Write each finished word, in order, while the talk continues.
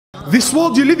This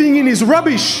world you're living in is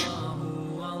rubbish.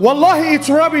 Wallahi, it's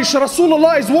rubbish.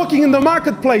 Rasulullah is walking in the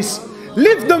marketplace.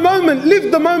 Live the moment,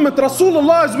 live the moment.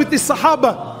 Rasulullah is with his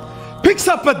Sahaba. Picks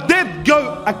up a dead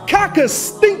goat, a carcass,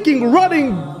 stinking,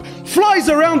 rotting, flies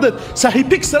around it. So he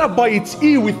picks it up by its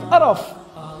ear with araf.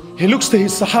 He looks to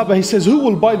his Sahaba, he says, who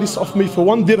will buy this off me for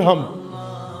 1 dirham?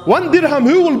 1 dirham,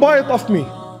 who will buy it off me?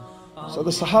 So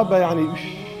the Sahaba,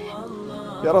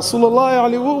 Ya Rasulullah,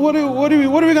 what are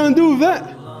we going to do with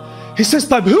that? He says,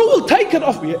 who will take it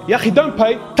off me? Ya akhi, don't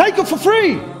pay, take it for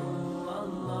free.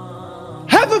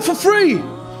 Have it for free.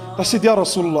 I said, Ya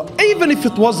Rasulullah, even if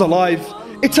it was alive,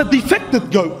 it's a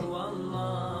defected goat.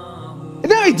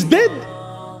 Now it's dead,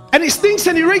 and it stinks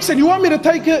and it reeks, and you want me to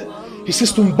take it? He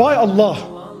says to him, by Allah,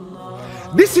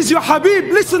 this is your Habib,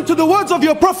 listen to the words of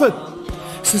your Prophet.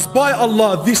 He says, by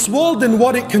Allah, this world and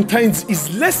what it contains is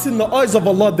less in the eyes of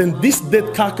Allah than this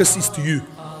dead carcass is to you.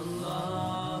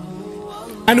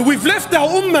 And we've left our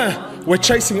ummah, we're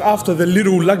chasing after the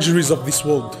little luxuries of this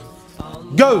world.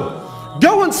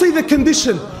 Go and see the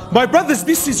condition. My brothers,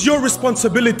 this is your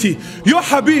responsibility. Your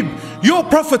Habib, your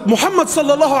Prophet Muhammad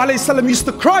sallallahu alayhi wasallam used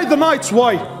to cry the nights.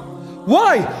 Why?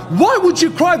 Why would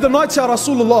you cry the nights, Ya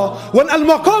Rasulullah, when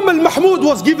Al-Maqam Al-Mahmud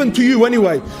was given to you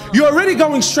anyway? You're already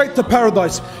going straight to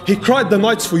paradise. He cried the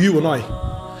nights for you and I.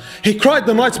 He cried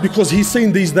the nights because he's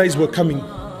seen these days were coming.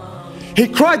 He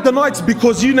cried the nights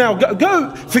because you now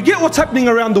go forget what's happening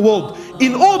around the world.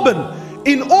 In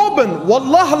Auburn,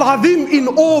 Wallah al-Azim, in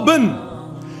Auburn,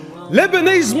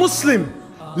 Lebanese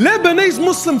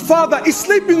Muslim father is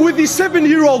sleeping with his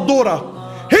 7-year-old daughter.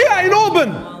 Here in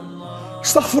Auburn.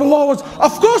 Astaghfirullah.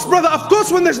 Of course, brother, of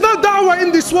course, when there's no da'wah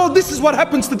in this world, this is what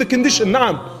happens to the condition.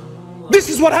 Naam. This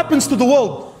is what happens to the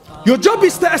world. Your job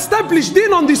is to establish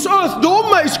deen on this earth. The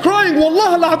ummah is crying.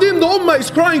 Wallah al-Azim, the ummah is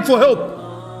crying for help.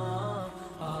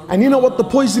 And you know what the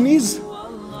poison is?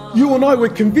 You and I were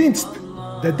convinced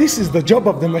that this is the job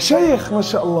of the mashayikh,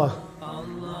 mashallah.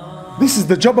 This is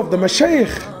the job of the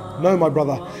mashayikh. No, my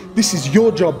brother, this is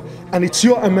your job and it's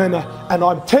your amana. And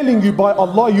I'm telling you, by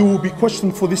Allah, you will be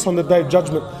questioned for this on the day of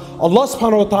judgment. Allah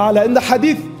subhanahu wa ta'ala, in the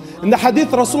hadith,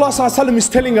 Rasulullah sallallahu alayhi wa sallam is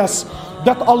telling us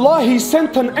that Allah, He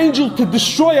sent an angel to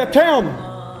destroy a town.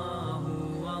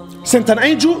 Sent an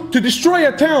angel to destroy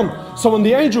a town. So when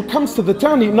the angel comes to the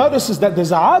town, he notices that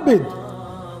there's a abid.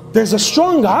 There's a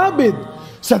strong abid.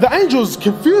 So the angel is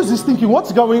confused, he's thinking,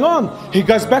 what's going on? He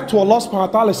goes back to Allah subhanahu wa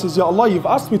ta'ala, says, Ya Allah, you've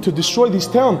asked me to destroy this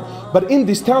town, but in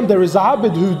this town there is a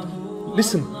abid who,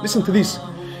 listen to this.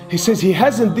 He says, he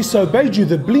hasn't disobeyed you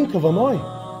the blink of an eye.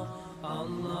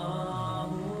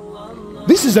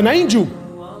 This is an angel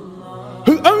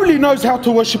who only knows how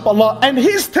to worship Allah, and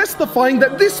he's testifying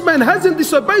that this man hasn't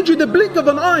disobeyed you the blink of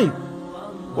an eye.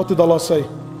 What did Allah say?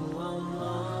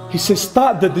 He says,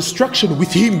 start the destruction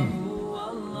with him.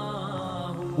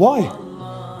 Why?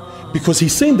 Because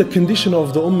he's seen the condition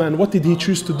of the ummah, and what did he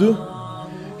choose to do?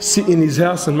 Sit in his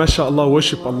house and mashallah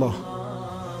worship Allah.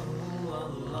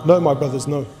 No, my brothers,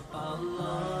 no.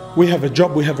 We have a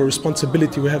job, we have a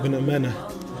responsibility, we have an amana.